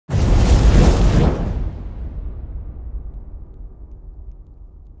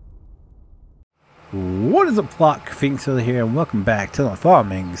What is up, flock? Feenix here, and welcome back to the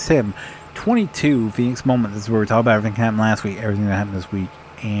Farming Sim 22 Feenix Moment. This is where we talk about everything that happened last week, everything that happened this week,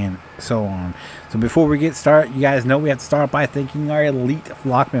 and so on. So before we get started, you guys know we have to start by thanking our elite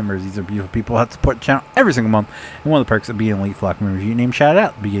flock members. These are beautiful people that support the channel every single month, and one of the perks of being elite flock members, you name shout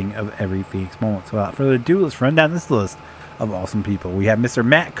out at the beginning of every Feenix Moment. So without further ado, let's run down this list of awesome people. We have Mr.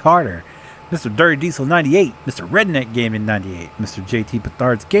 Matt Carter, Mr. Dirty Diesel 98, Mr. Redneck Gaming 98, Mr. JT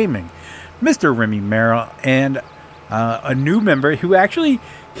Pethards Gaming, Mr. Remy Merrill, and a new member who actually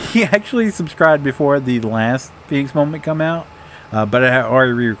subscribed before the last Feenix Moment come out, but I had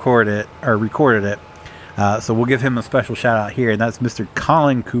already recorded it. So we'll give him a special shout out here, and that's Mr.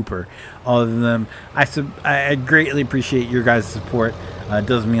 Colin Cooper. All of them, I greatly appreciate your guys' support. It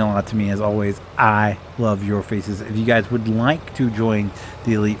does mean a lot to me, as always. I love your faces. If you guys would like to join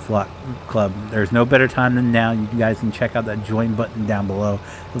the Elite Flock Club, there's no better time than now. You guys can check out that join button down below.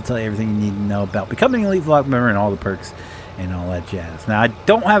 It'll tell you everything you need to know about becoming an Elite Flock member and all the perks and all that jazz. Now, I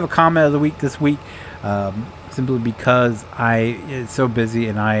don't have a comment of the week this week, simply because it's so busy,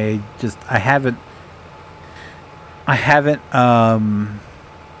 and I haven't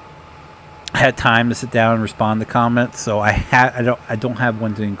had time to sit down and respond to comments, so I don't have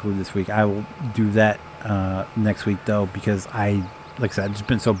one to include this week. I will do that next week though, because like I said, I've just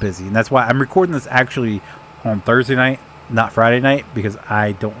been so busy, and that's why I'm recording this actually on Thursday night, not Friday night, because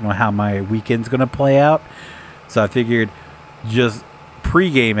I don't know how my weekend's gonna play out. So I figured just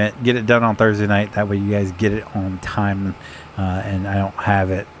pre-game it, get it done on Thursday night. That way you guys get it on time, and I don't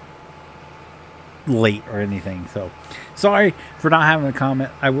have it late or anything. So sorry for not having a comment.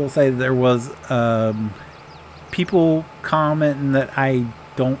 I will say there was people commenting that I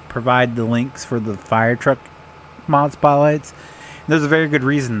don't provide the links for the fire truck mod spotlights. And there's a very good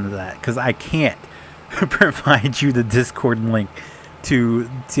reason to that, because I can't provide you the Discord link to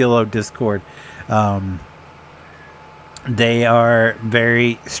TLO Discord. They are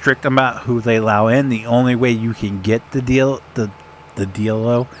very strict about who they allow in. The only way you can get the DLO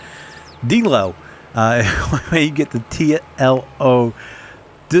way you get the TLO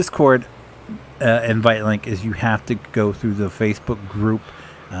Discord invite link is you have to go through the Facebook group.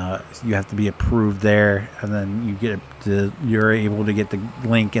 You have to be approved there, and then you're able to get the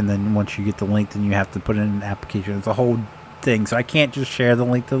link. And then once you get the link, then you have to put in an application. It's a whole thing, so I can't just share the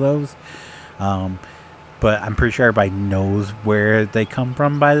link to those. But I'm pretty sure everybody knows where they come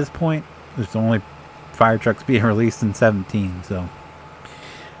from by this point. There's only fire trucks being released in 17, so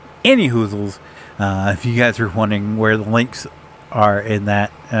any hoozles. If you guys are wondering where the links are in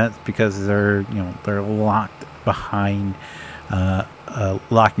that, that's because they're locked behind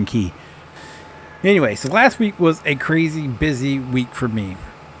lock and key. Anyway, so last week was a crazy busy week for me,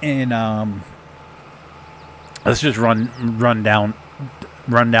 and let's just run down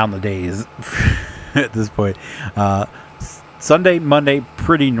the days at this point. Sunday, Monday,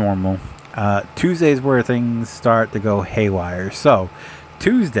 pretty normal. Tuesday's where things start to go haywire. So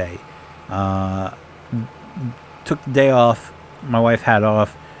Tuesday, took the day off. My wife had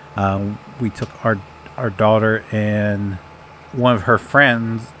off. We took our daughter and one of her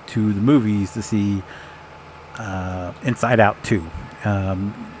friends to the movies to see Inside Out 2.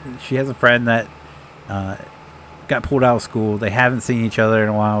 She has a friend that got pulled out of school. They haven't seen each other in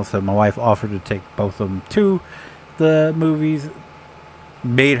a while, so my wife offered to take both of them to the movies.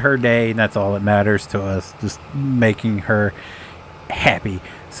 Made her day, and that's all that matters to us, just making her happy.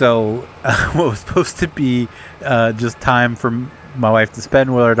 So what was supposed to be just time for my wife to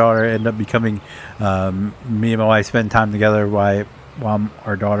spend with our daughter ended up becoming me and my wife spend time together while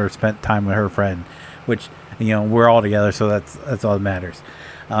our daughter spent time with her friend, which, we're all together, so that's all that matters.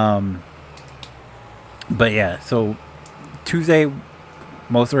 But yeah, so Tuesday,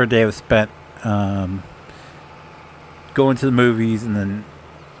 most of our day was spent going to the movies, and then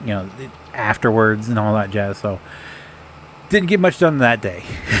afterwards and all that jazz. So didn't get much done that day.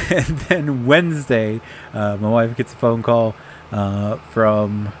 And then Wednesday, my wife gets a phone call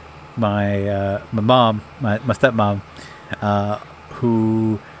from my mom, my stepmom,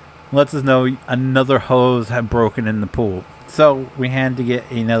 who lets us know another hose had broken in the pool. So we had to get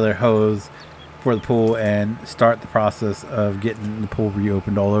another hose for the pool and start the process of getting the pool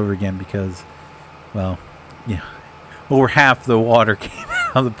reopened all over again, because, well, over half the water came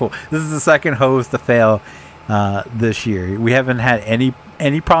out of the pool. This is the second hose to fail this year. We haven't had any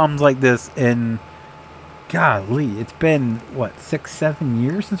problems like this in, golly, it's been what, 6-7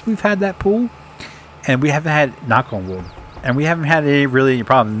 years since we've had that pool, and we haven't had, knock on wood, and we haven't had any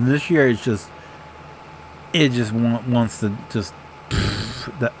problems. And this year it just wants to just,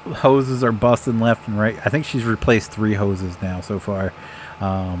 the hoses are busting left and right. I think she's replaced 3 hoses now so far.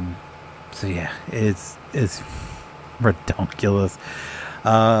 So yeah, it's is ridiculous.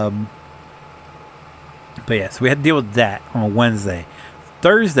 But yeah, so we had to deal with that on Wednesday.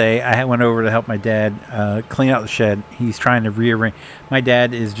 Thursday, I went over to help my dad clean out the shed. He's trying to rearrange. My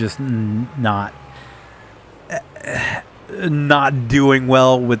dad is just not doing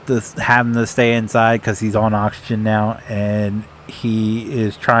well with this, having to stay inside because he's on oxygen now, and he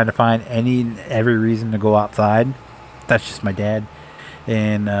is trying to find any and every reason to go outside. That's just my dad,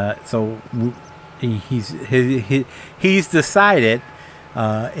 and so he's decided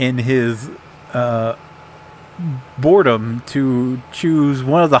in his boredom to choose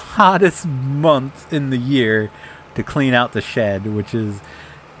one of the hottest months in the year to clean out the shed, which is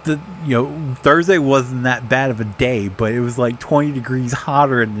Thursday wasn't that bad of a day, but it was like 20 degrees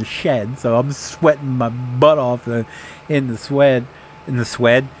hotter in the shed, so I'm sweating my butt off in the sweat.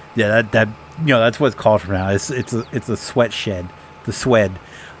 Yeah, that that's what it's called from now. It's a sweat shed, the swed.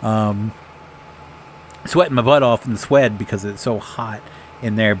 Sweating my butt off in the swed because it's so hot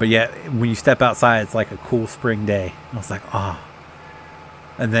in there. But yeah, when you step outside, it's like a cool spring day. I was like,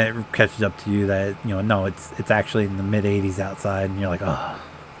 and then it catches up to you that no, it's actually in the mid 80s outside, and you're like, At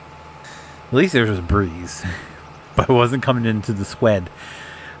least there was a breeze, but it wasn't coming into the swed.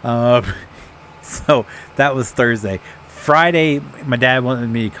 So that was Thursday. Friday, my dad wanted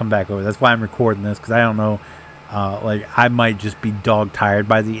me to come back over. That's why I'm recording this, because I don't know, like I might just be dog tired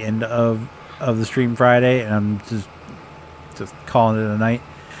by the end of the stream Friday, and I'm just calling it a night.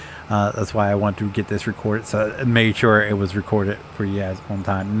 That's why I want to get this recorded, so I made sure it was recorded for you guys on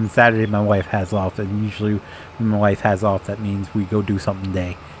time. And Saturday my wife has off, and usually when my wife has off, that means we go do something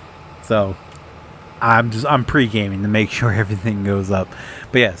today. So I'm pre-gaming to make sure everything goes up.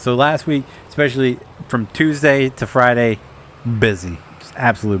 But yeah, so last week, especially from Tuesday to Friday, busy, just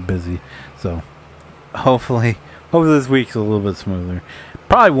absolute busy. So hopefully this week's a little bit smoother.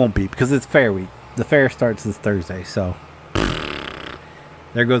 Probably won't be, because it's fair week. The fair starts this Thursday, so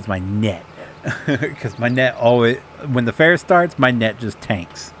there goes my net. Because my net always, when the fair starts, my net just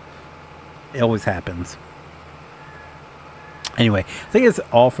tanks. It always happens. Anyway, I think it's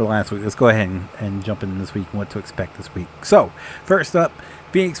all for last week. Let's go ahead and jump in this week and what to expect this week. So, first up,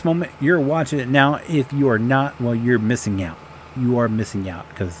 Feenix moment. You're watching it now. If you are not, well, you're missing out. You are missing out,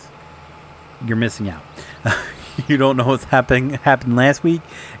 because you're missing out. You don't know what's happened last week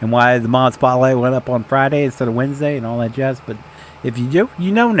and why the mod spotlight went up on Friday instead of Wednesday and all that jazz. But if you do,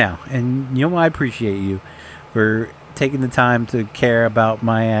 you know now, and I appreciate you for taking the time to care about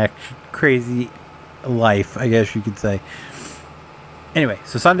my crazy life, I guess you could say. Anyway,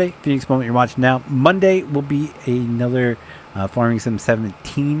 so Sunday, Feenix moment you're watching now. Monday will be another Farming Sim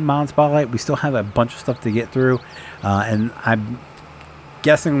 17 mod spotlight. We still have a bunch of stuff to get through, and I'm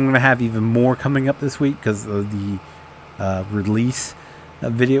guessing I'm going to have even more coming up this week because of the release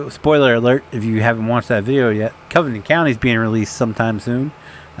video. Spoiler alert, if you haven't watched that video yet, Covington County is being released sometime soon.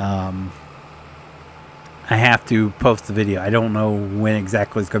 I have to post the video. I don't know when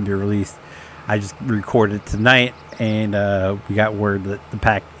exactly it's going to be released. I just recorded tonight, and we got word that the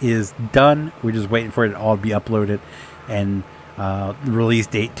pack is done. We're just waiting for it all to be uploaded and the release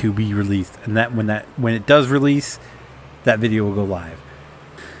date to be released. And that when it does release, that video will go live.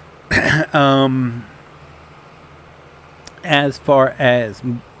 As far as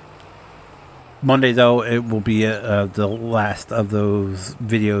Monday, though, it will be the last of those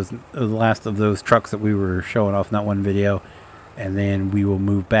videos, the last of those trucks that we were showing off in that one video, and then we will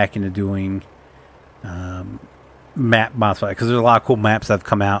move back into doing map mod spotlight, because there's a lot of cool maps that have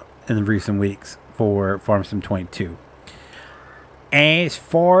come out in the recent weeks for Farm Sim 22. As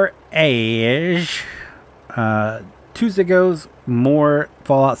far as Tuesday goes, more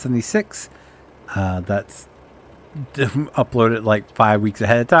Fallout 76. That's uploaded like 5 weeks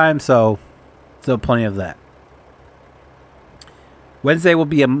ahead of time, so still plenty of that. Wednesday will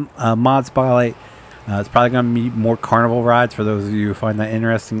be a mod spotlight. It's probably going to be more carnival rides for those of you who find that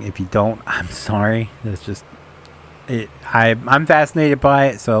interesting. If you don't, I'm sorry. That's just it. I'm fascinated by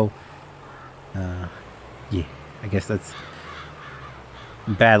it, so yeah, I guess that's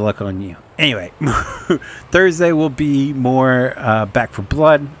bad luck on you. Anyway, Thursday will be more Back for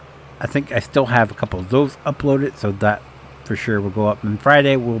Blood. I think I still have a couple of those uploaded, so that for sure will go up. And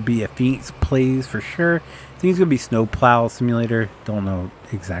Friday will be a Feenix Plays for sure. I think it's going to be Snowplow Simulator. Don't know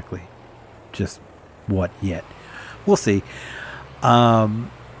exactly just what yet. We'll see. For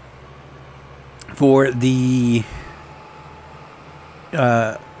the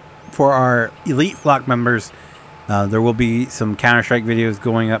for our Elite Flock members, there will be some Counter-Strike videos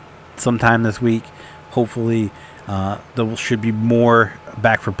going up sometime this week. Hopefully there should be more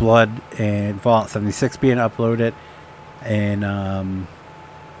Back for Blood and Fallout 76 being uploaded, and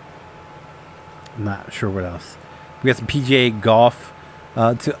I'm not sure what else. We got some PGA golf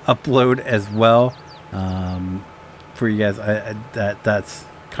to upload as well for you guys. That's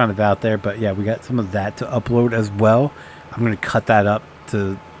kind of out there, but yeah, we got some of that to upload as well. I'm going to cut that up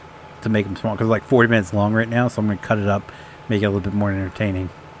to make them small because like 40 minutes long right now, so I'm going to cut it up, make it a little bit more entertaining,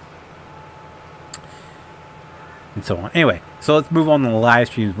 and so on. Anyway, so let's move on to the live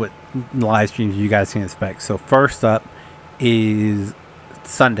streams. What live streams you guys can expect? So first up is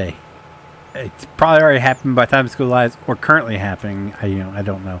Sunday. It's probably already happened by the time this goes live, or currently happening. I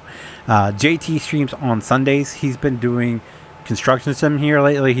don't know. JT streams on Sundays. He's been doing construction sim here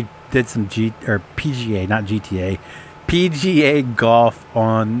lately. He did some PGA, not GTA, PGA golf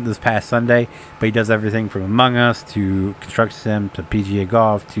on this past Sunday. But he does everything from Among Us to construction sim to PGA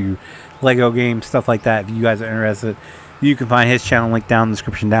golf to Lego games, stuff like that. If you guys are interested, you can find his channel link down in the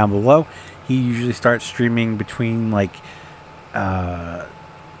description down below. He usually starts streaming between like I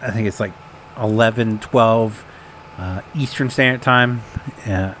think it's like 11, 12 Eastern Standard Time.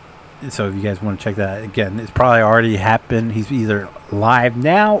 So if you guys want to check that, again, it's probably already happened. He's either live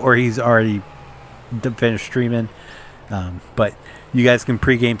now or he's already finished streaming. But you guys can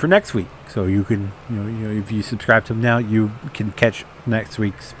pregame for next week. So you can, if you subscribe to him now, you can catch next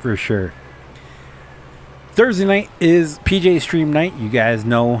week's for sure. Thursday night is PJ stream night. You guys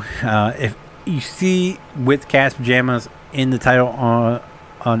know, if you see with Cast Pajamas in the title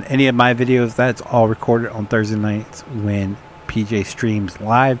on any of my videos, that's all recorded on Thursday nights when PJ streams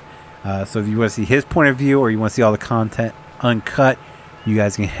live. So if you want to see his point of view or you want to see all the content uncut, you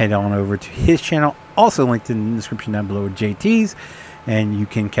guys can head on over to his channel, also linked in the description down below with JT's, and you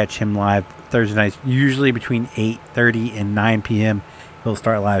can catch him live Thursday nights, usually between 8:30 and 9 p.m. He'll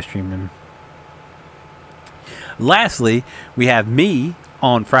start live streaming. Lastly, we have me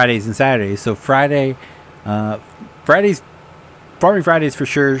on Fridays and Saturdays. So Farming Fridays for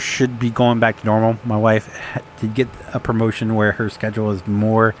sure should be going back to normal. My wife did get a promotion where her schedule is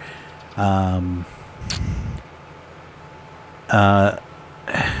more how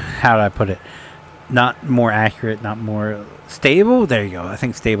do I put it? Not more accurate, not more stable. There you go. I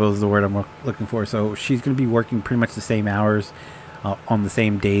think stable is the word I'm looking for. So she's going to be working pretty much the same hours on the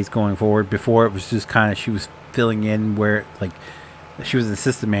same days going forward. Before it was just kind of, she was filling in where, like, she was an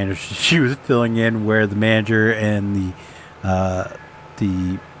assistant manager. She was filling in where the manager and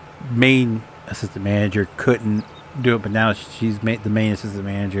the main assistant manager couldn't do it. But now she's the main assistant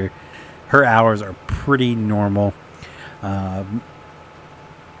manager. Her hours are pretty normal.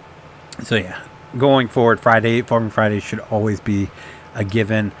 So yeah, going forward, Farming Friday should always be a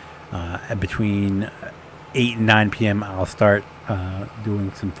given. Between 8 and 9 p.m. I'll start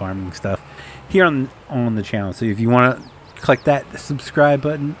doing some farming stuff here on the channel. So if you want to click that subscribe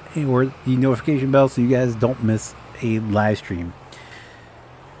button or the notification bell so you guys don't miss a live stream.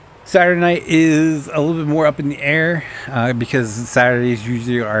 Saturday night is a little bit more up in the air because Saturdays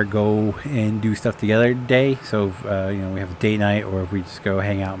usually are go and do stuff together day. So we have a date night, or if we just go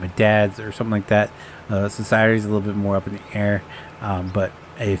hang out with my dad's or something like that. So Saturday's a little bit more up in the air. But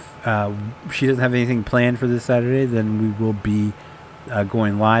if she doesn't have anything planned for this Saturday, then we will be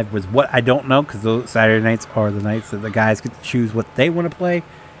going live with what I don't know, because those Saturday nights are the nights that the guys get to choose what they want to play,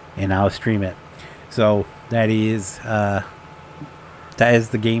 and I'll stream it. So that is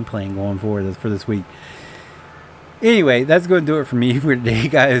the game plan going forward for this week. Anyway, that's going to do it for me for today,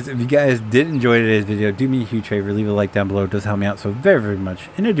 guys. If you guys did enjoy today's video, do me a huge favor, leave a like down below. It does help me out so very, very much,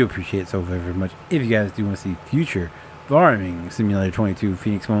 and I do appreciate it so very, very much. If you guys do want to see future Farming Simulator 22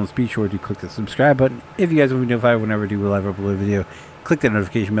 Phoenix moments, be sure to click the subscribe button. If you guys want to be notified whenever I do a live upload video, click that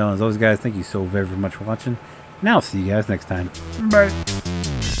notification bell. As always, guys, thank you so very, very much for watching, and I'll see you guys next time. Bye.